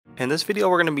In this video,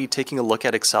 we're going to be taking a look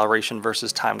at acceleration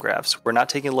versus time graphs. We're not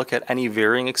taking a look at any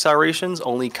varying accelerations,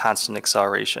 only constant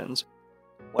accelerations.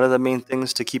 One of the main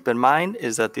things to keep in mind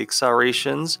is that the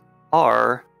accelerations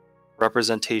are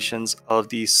representations of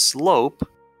the slope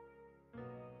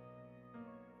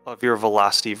of your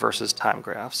velocity versus time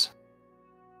graphs.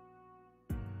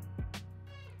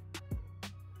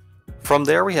 From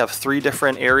there, we have three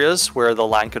different areas where the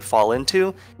line could fall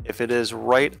into. If it is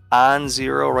right on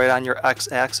zero, right on your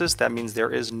x-axis, that means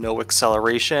there is no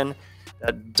acceleration.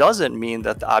 That doesn't mean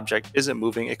that the object isn't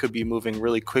moving. It could be moving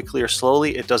really quickly or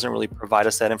slowly. It doesn't really provide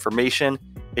us that information.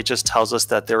 It just tells us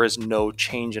that there is no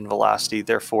change in velocity,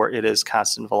 therefore it is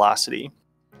constant velocity.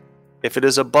 If it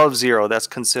is above zero, that's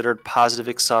considered positive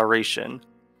acceleration.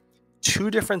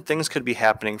 Two different things could be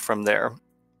happening from there.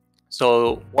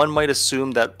 So one might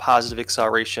assume that positive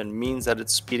acceleration means that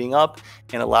it's speeding up.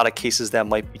 In a lot of cases that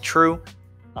might be true.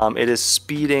 It is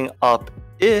speeding up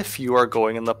if you are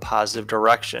going in the positive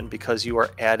direction because you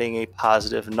are adding a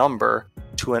positive number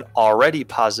to an already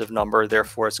positive number,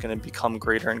 therefore it's going to become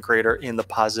greater and greater in the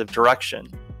positive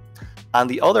direction. On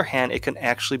the other hand, it can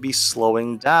actually be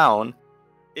slowing down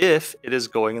if it is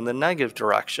going in the negative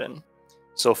direction.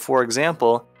 So for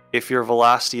example, if your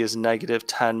velocity is negative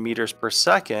 10 meters per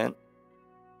second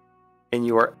and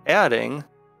you are adding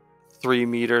 3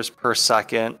 meters per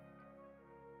second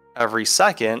every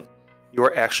second, you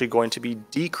are actually going to be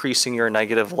decreasing your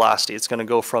negative velocity. It's going to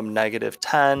go from negative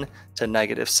 10 to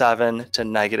negative 7 to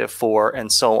negative 4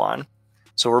 and so on.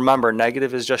 So remember,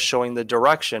 negative is just showing the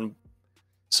direction.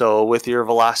 So with your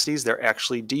velocities, they're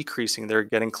actually decreasing. They're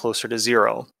getting closer to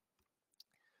zero.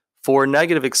 For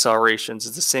negative accelerations,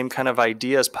 it's the same kind of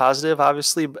idea as positive.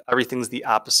 Obviously, everything's the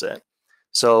opposite.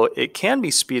 So it can be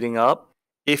speeding up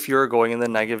if you're going in the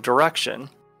negative direction.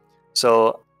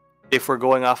 So if we're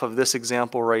going off of this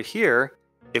example right here,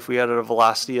 if we had a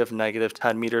velocity of negative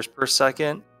 10 meters per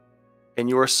second and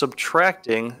you are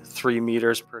subtracting 3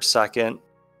 meters per second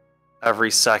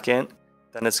every second,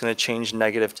 then it's going to change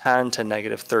negative 10 to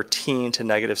negative 13 to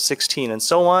negative 16 and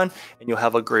so on, and you'll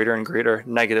have a greater and greater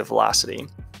negative velocity.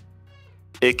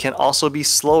 It can also be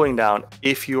slowing down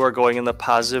if you are going in the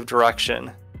positive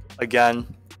direction. Again,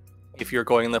 if you're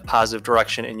going in the positive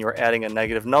direction and you're adding a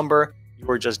negative number, you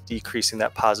are just decreasing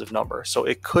that positive number. So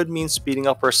it could mean speeding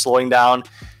up or slowing down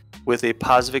with a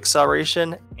positive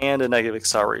acceleration and a negative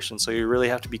acceleration. So you really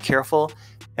have to be careful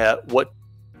at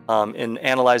in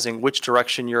analyzing which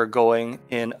direction you're going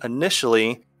in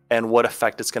initially and what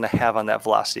effect it's going to have on that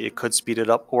velocity. It could speed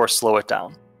it up or slow it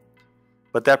down.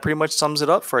 But that pretty much sums it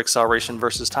up for acceleration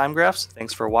versus time graphs.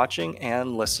 Thanks for watching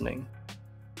and listening.